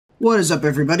What is up,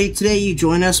 everybody? Today you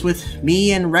join us with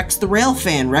me and Rex the Rail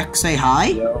Fan. Rex, say hi.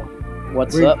 Yo,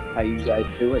 what's up? How you guys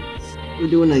doing?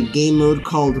 We're doing a game mode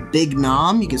called Big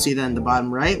Nom. You can see that in the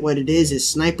bottom right. What it is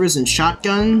snipers and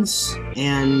shotguns,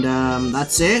 and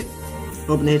that's it.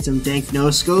 Hoping to hit some dank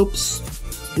no-scopes.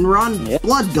 And we're on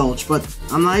Blood Gulch, but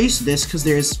I'm not used to this because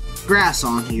there's grass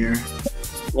on here.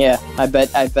 Yeah, I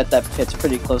bet that pit's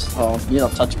pretty close to home. You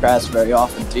don't touch grass very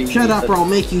often, do you? Shut up or I'll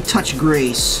make you touch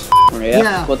grace.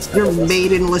 Yeah, your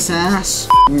maidenless ass.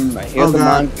 I hear the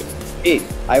mongoose. Hey,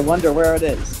 I wonder where it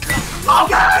is. Oh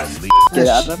god! Get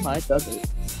out of my desert.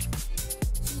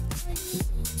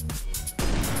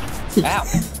 Ow!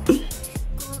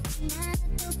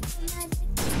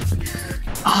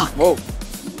 Ah! Whoa!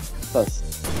 Close.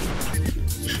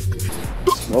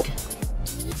 Whoa!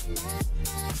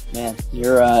 Man,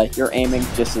 you're aiming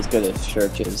just as good as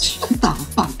Church is. Shut the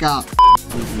fuck up!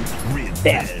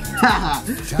 Damn.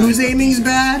 Whose aiming's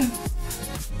bad?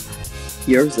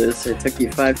 Yours is. It took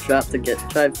you five shots to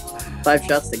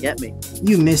get me.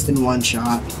 You missed in one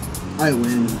shot. I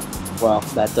win. Well,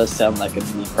 that does sound like a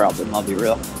me problem. I'll be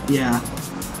real. Yeah.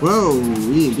 Whoa!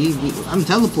 I'm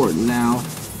teleporting now.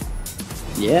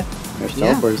 Yeah, there's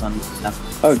teleporters on now.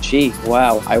 Oh, gee,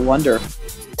 wow. I wonder.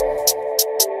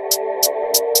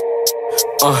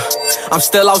 I'm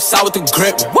still outside with the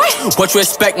grip. What you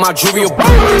expect, my jewelry?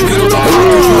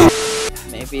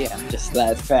 Maybe I'm just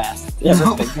that fast. You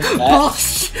ever think of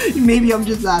that? Maybe I'm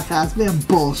just that fast. Man,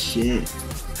 bullshit.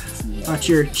 Thought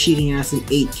you're cheating ass in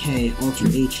 8K Ultra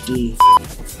HD.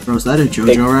 Bro, is that a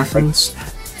JoJo reference?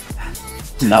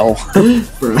 No.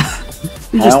 Bro.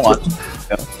 I don't watch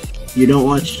JoJo. You don't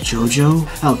watch JoJo?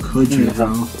 How could you,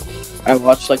 bro? I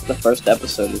watched like the first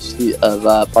episode of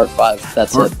part 5.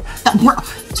 That's it.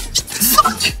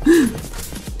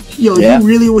 Yo, you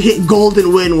really hit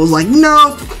Golden Wind was like,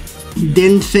 nope!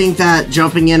 Didn't think that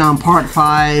jumping in on part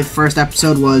 5, first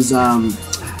episode was,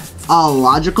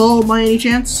 logical by any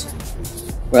chance?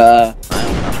 I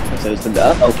don't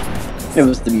know. It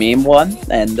was the meme one,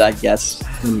 and I guess...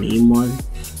 The meme one?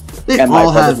 They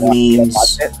all have memes.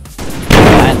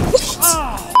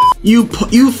 You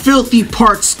filthy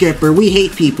part skipper, we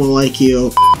hate people like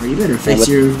you. You better fix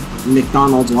your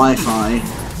McDonald's Wi-Fi.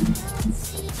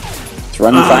 It's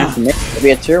running fine for me.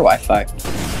 Maybe it's your Wi-Fi.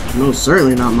 No,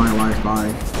 certainly not my Wi-Fi.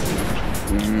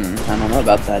 I don't know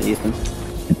about that, Ethan.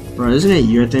 Bro, isn't it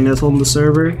your thing that's holding the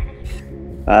server?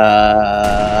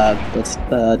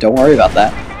 Don't worry about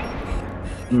that.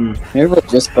 Maybe we're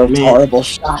just both horrible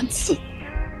shots.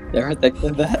 Never think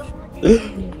of that.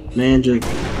 Man, just...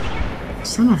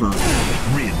 Son of a...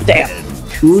 Damn!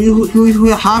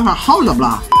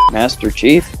 Master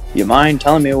Chief, you mind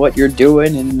telling me what you're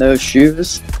doing in those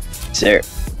shoes? Sir,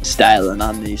 styling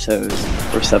on these hoes.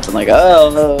 Or something like, oh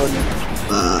no.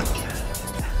 Fuck.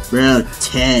 Bro,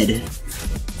 Ted.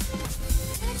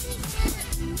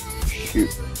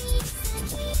 Shoot.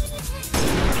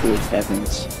 Good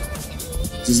heavens.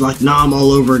 This is like Nom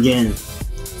all over again.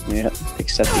 Yeah,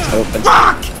 except it's open.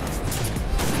 Fuck!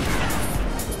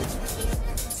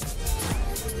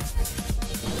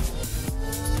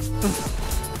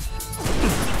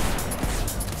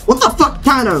 What the fuck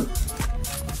kind of...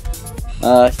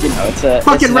 you know, it's a...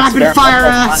 Fucking rapid fire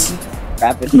ass!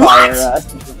 Rapid fire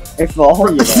ass.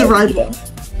 Rifle, This is a rifle.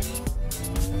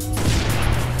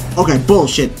 Okay,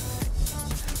 bullshit.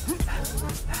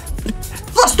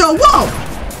 Busto, whoa!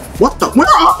 What the... Where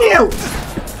are you?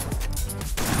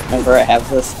 Remember, I have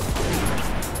this.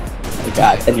 Oh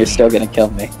god, and you're still gonna kill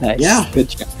me. Nice. Yeah. Good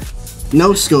job.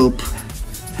 No scope.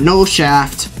 No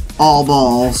shaft. All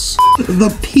balls. The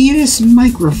penis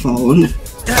microphone.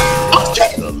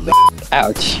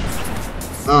 Ouch.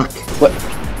 Fuck. What?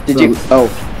 Did you? Oh.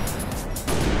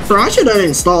 Bro, I should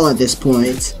uninstall at this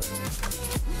point.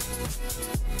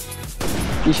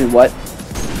 You should what?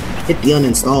 Hit the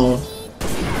uninstall.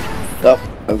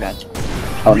 Oh god.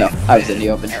 Oh no, I was in the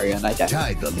open area and I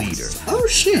died. The leader. Oh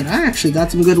shit, I actually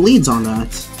got some good leads on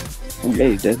that. Yeah,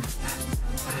 you did.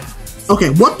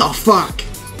 Okay, what the fuck?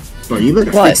 Bro, you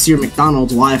better fix your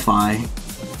McDonald's Wi-Fi.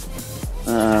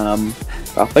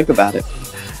 I'll think about it.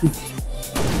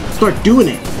 Start doing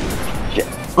it. Shit.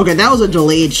 Okay, that was a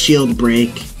delayed shield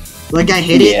break. Like, I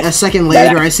hit it, a second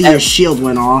later I see your shield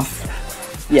went off.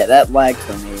 Yeah, that lagged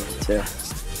for me too.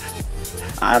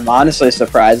 I'm honestly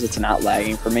surprised it's not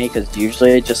lagging for me, because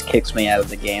usually it just kicks me out of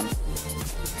the game.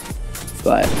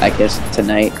 But I guess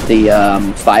tonight the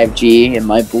 5G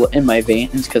in my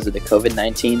veins because of the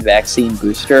COVID-19 vaccine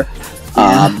booster,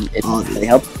 it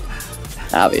helped.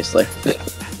 Obviously.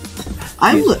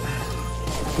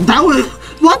 That was...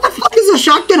 What the fuck does a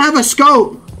shotgun have a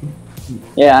scope?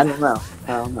 Yeah, I don't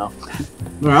know.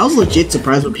 Bro, I was legit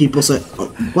surprised when people said,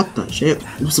 oh, what the shit?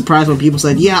 I was surprised when people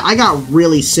said, yeah, I got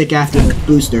really sick after the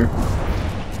booster.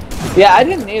 Yeah, I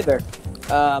didn't either.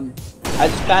 I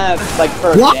just kind of, like,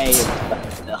 for a day.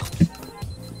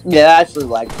 Yeah, that actually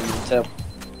lagged for me, too.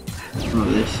 Oh,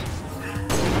 this.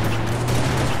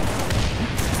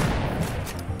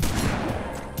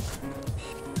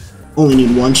 Only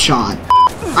need one shot.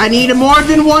 I need more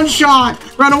than one shot!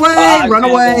 Run away! Run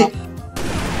away!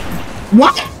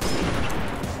 What?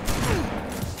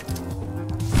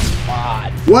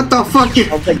 God. What the fuck?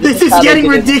 This is getting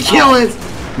ridiculous! What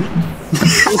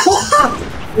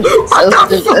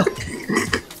the fuck?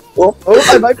 Oh,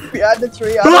 I might be behind the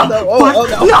tree. I don't know. Oh,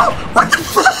 no. No! What the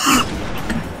fuck?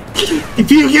 If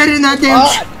you get in that damn...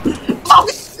 Oh,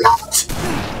 no!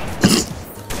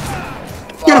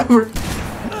 Get over it.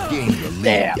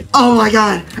 Damn. Oh my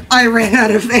god, I ran out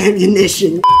of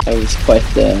ammunition. That was quite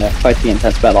the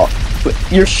intense battle. But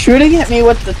you're shooting at me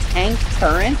with the tank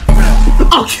turret?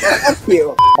 Oh, Fuck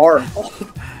you. Horrible.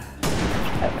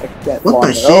 What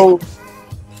the shit?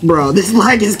 Bro, this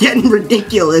lag is getting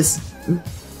ridiculous.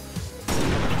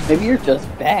 Maybe you're just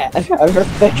bad. I'm just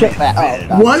thinking that. Oh,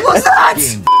 God. What was that?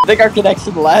 I think our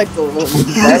connection lagged a little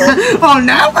bit better. Oh,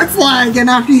 now it's lagging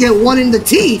after you get one in the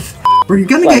teeth. Bro, you're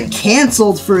gonna get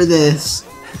cancelled for this.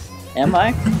 Am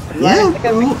I? Yeah,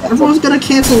 bro, everyone's gonna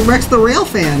cancel Rex the Rail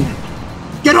Fan.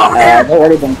 Get over here! I've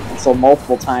already been canceled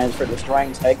multiple times for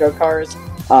destroying Tycho cars.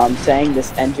 Saying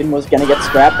this engine was gonna get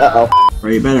scrapped. Uh-oh.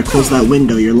 Bro, you better close that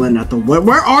window. You're letting out the...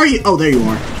 Where are you? Oh, there you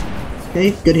are.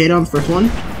 Okay, good hit on the first one.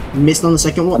 Missed on the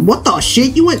second one. What the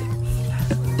shit? You went...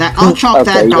 That I'll chalk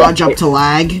that dodge up to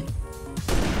lag.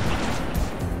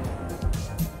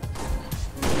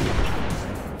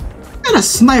 What kind of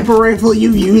sniper rifle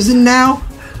you using now?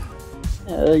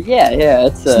 Yeah,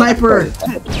 it's Sniper!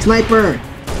 Sniper!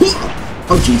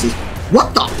 Oh, Jesus.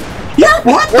 What the? Yeah,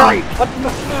 what the? What the?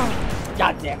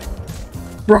 God damn it.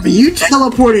 Bro, you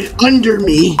teleported under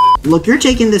me. Look, you're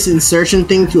taking this insertion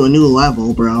thing to a new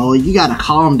level, bro. You gotta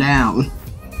calm down.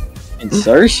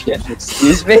 Insertion?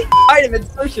 Excuse me? What kind of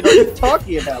insertion are you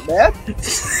talking about, man?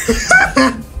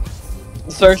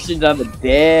 Insertions of a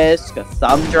disc, a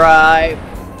thumb drive,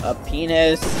 a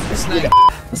penis.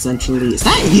 Essentially, is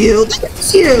that you?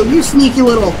 That's you, you sneaky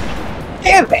little...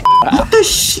 Damn it! What the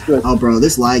shit? Oh, bro,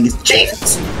 this lag is...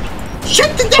 Jesus!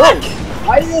 Shut the deck!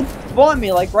 Why did it spawn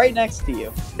me, like, right next to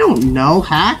you? I don't know,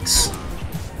 hacks.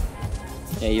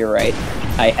 Yeah, you're right.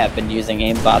 I have been using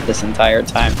aimbot this entire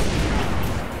time.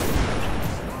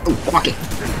 Oh, fuck it.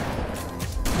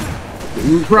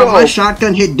 Bro, my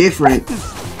shotgun hit different.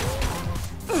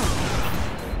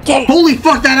 Damn. Holy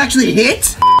fuck, that actually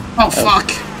hit? Oh,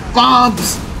 fuck.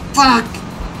 Bobs! Fuck!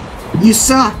 You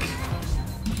suck!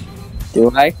 Do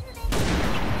I?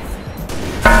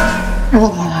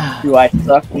 Do I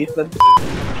suck, Ethan?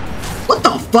 What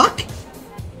the fuck?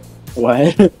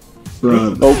 What?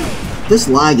 Bro, this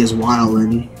lag is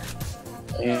wildin'.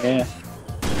 Yeah.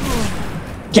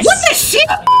 Yes. What the shit?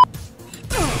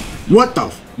 What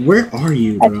the where are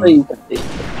you, bro? Actually, you can see.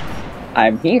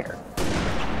 I'm here.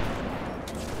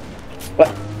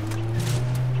 What?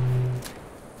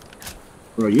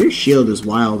 Bro, your shield is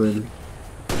wildin'.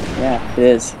 Yeah, it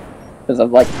is. Because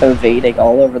I'm like evading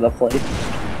all over the place.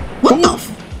 What the f-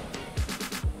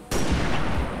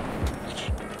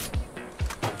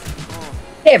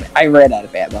 Damn it, I ran out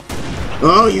of ammo.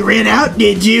 Oh, you ran out,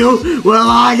 did you? Well,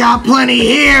 I got plenty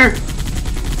here!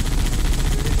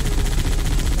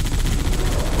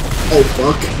 Oh,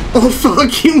 fuck. Oh,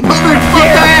 fuck, you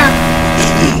motherfucker!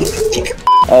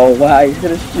 Oh, wow, you're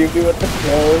gonna shoot me with the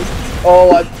clothes.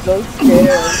 Oh, I'm so scared.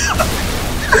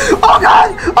 Oh,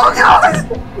 God! Oh, God!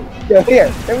 Yo,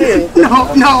 here, come here.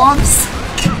 No, I'm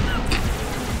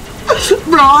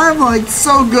Bro, I'm like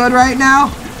so good right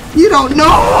now. You don't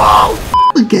know!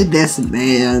 Look at this,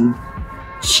 man.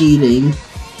 Cheating.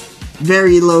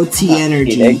 Very low T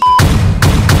energy. Cheating.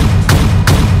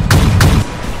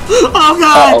 Oh,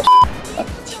 God!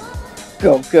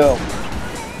 Go, go.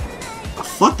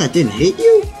 Fuck, that didn't hit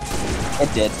you?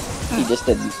 It did. He just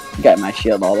didn't get my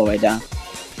shield all the way down.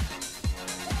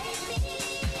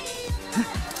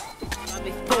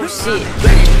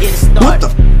 What the?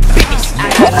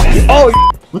 Oh!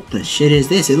 What the shit is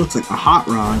this? It looks like a hot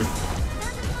rod.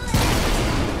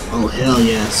 Oh, hell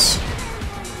yes.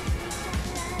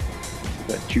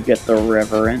 But you get the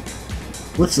Reverend.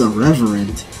 What's the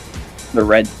Reverend? The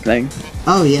red thing.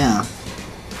 Oh, yeah.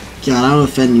 God, I'm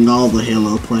offending all the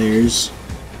Halo players.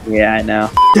 Yeah, I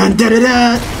know. Dun da da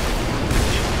da!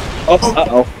 Oh,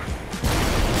 uh-oh.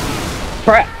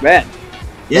 Crap, man.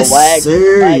 Yes, lag,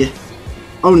 sir. lag.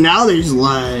 Oh, now there's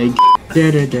lag.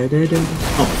 Da da da da da.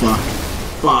 Oh, fuck.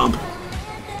 Bob.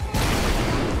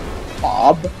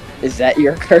 Bob? Is that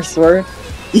your curse word?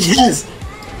 Yes.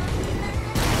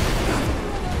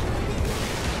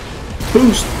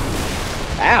 Boost.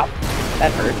 Ow.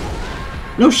 That hurt.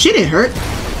 No shit, it hurt.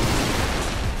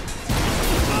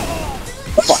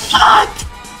 What?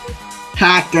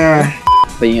 Hacker.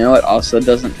 But you know what also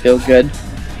doesn't feel good?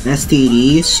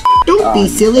 STDs. Don't be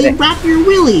silly. Wrap your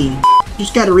willy.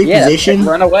 Just gotta reposition. Yeah,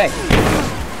 run away.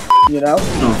 You know?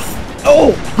 Oh.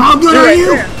 Oh! How good are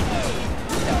you?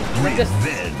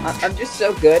 I'm just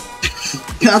so good.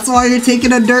 That's why you're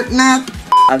taking a dirt nap?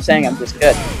 I'm saying I'm just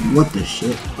good. What the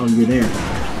shit? Oh, you're there.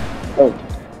 Oh.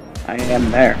 I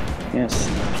am there. Yes.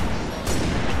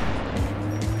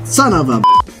 Son of a.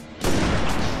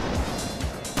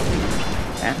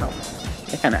 Ow.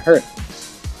 That kinda hurt.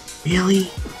 Really?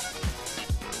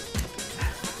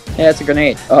 Yeah, it's a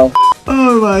grenade. Oh.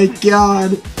 Oh my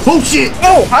god. Oh shit!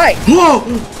 Oh, hi! Whoa!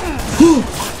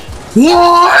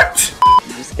 What?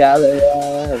 You just gotta,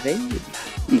 evade,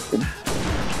 Ethan.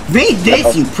 Evade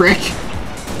this, you prick!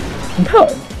 No.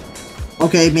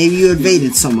 Okay, maybe you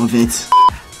evaded some of it.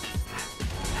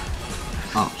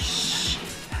 Oh, shit.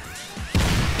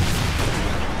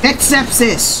 Hit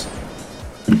sepsis!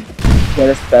 What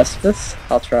asbestos?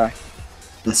 I'll try.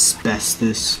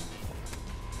 Asbestos.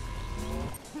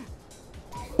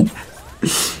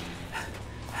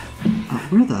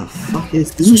 Where the fuck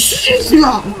is this shit?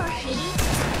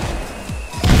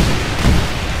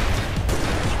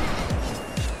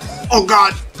 Oh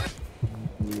god!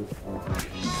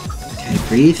 Okay,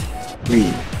 breathe.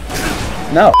 Breathe.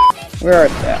 No. Where are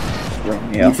they?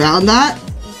 Romeo. You found that?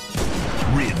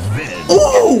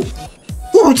 Oh!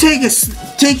 Oh, take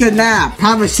a nap.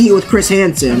 Have a seat with Chris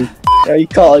Hansen. Are you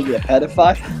calling me a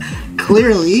pedophile?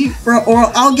 Clearly,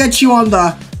 or I'll get you on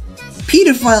the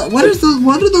pedophile. What are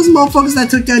those motherfuckers that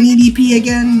took down EDP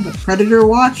again? The Predator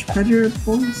Watch? Predator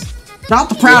Boys? Not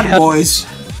the Proud Boys.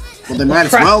 Well, they might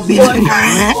as well be. No,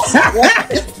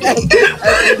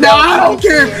 I don't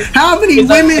care how many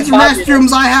women's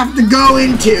restrooms I have to go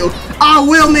into. I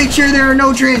will make sure there are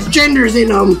no transgenders in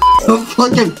them. The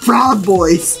fucking Proud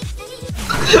Boys.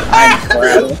 I'm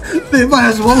proud. They might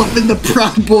as well have been the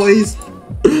Proud Boys.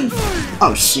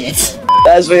 Oh shit.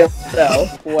 As we all know,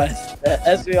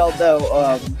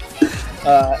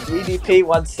 EDP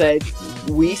once said,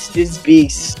 "West is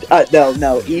beast."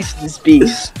 No, East is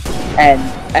beast, and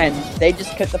they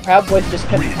just the Proud Boys just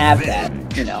couldn't have that,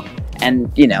 you know,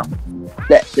 and you know,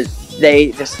 that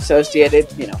they just associated,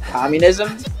 you know, communism,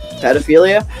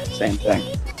 pedophilia, same thing,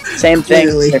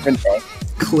 Clearly. different day.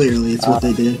 Clearly, it's what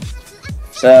they did.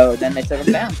 So then they took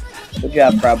them down. Good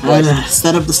job, Proud Boys.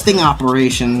 Set up the sting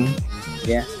operation.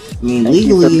 Yeah. I mean, Thank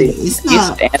you legally, for it's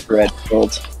not. And Red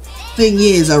Gold. Thing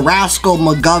is, a Rascal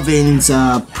McGovern's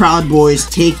Proud Boys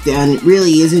takedown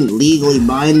really isn't legally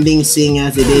binding, seeing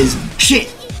as it is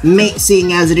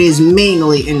seeing as it is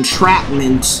mainly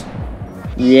entrapment.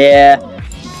 Yeah. I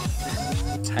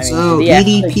mean, So yeah,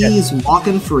 EDP is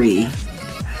walking free.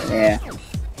 Yeah.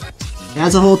 It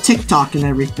has a whole TikTok and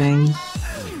everything.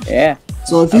 Yeah.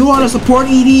 So if you want to support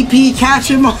EDP, catch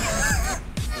him on.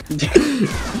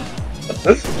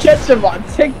 Catch him on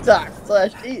TikTok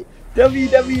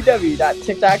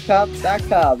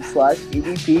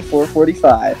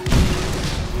www.tiktok.com/edp445.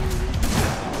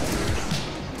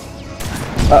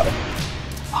 Uh-oh.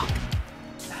 Oh,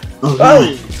 Oh! God.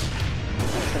 In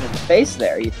the face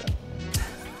there, Ethan.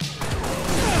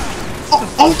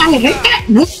 Oh, I hate that!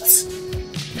 What?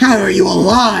 How are you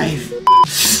alive?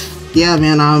 Yeah,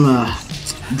 man, I'm a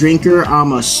drinker,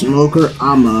 I'm a smoker,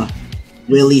 I'm a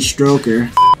willy stroker.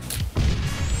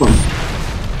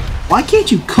 Why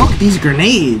can't you cook these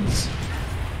grenades?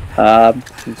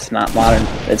 It's not modern.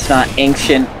 It's not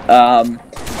ancient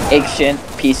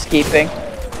peacekeeping.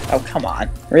 Oh, come on.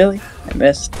 Really? I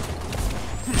missed.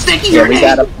 Sticky Yeah, we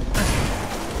grenade! got a...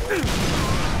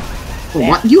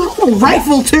 What? You have a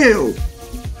rifle too!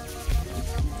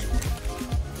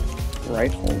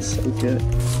 Rifle, so good.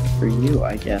 For you,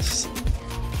 I guess.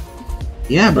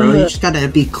 Yeah, bro, you just gotta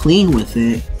be clean with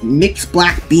it. Mix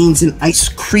black beans and ice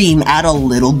cream, add a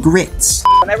little grits.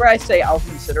 Whenever I say I'll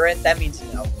consider it, that means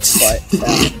no. But,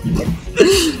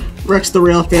 Rex the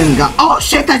Real Fan got— oh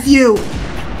shit, that's you!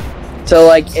 so,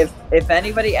 like, if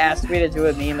anybody asks me to do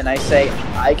a meme and I say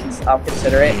I'll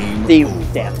consider it,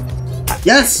 damn.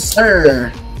 Yes,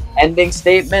 sir! Ending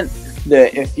statement,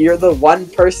 if you're the one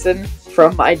person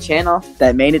from my channel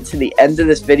that made it to the end of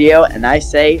this video and I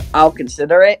say I'll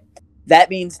consider it, That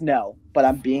means no, but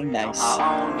I'm being nice.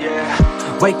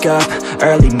 Wake up,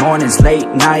 early mornings, late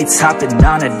nights, hopping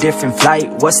on a different flight.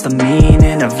 What's the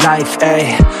meaning of life,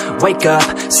 ayy? Wake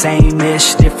up,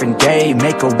 same-ish, different day.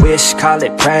 Make a wish, call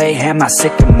it pray. Am I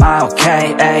sick, am I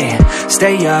okay, ayy?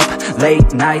 Stay up,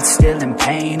 late nights, still in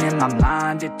pain. In my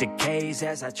mind, it decays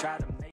as I try to make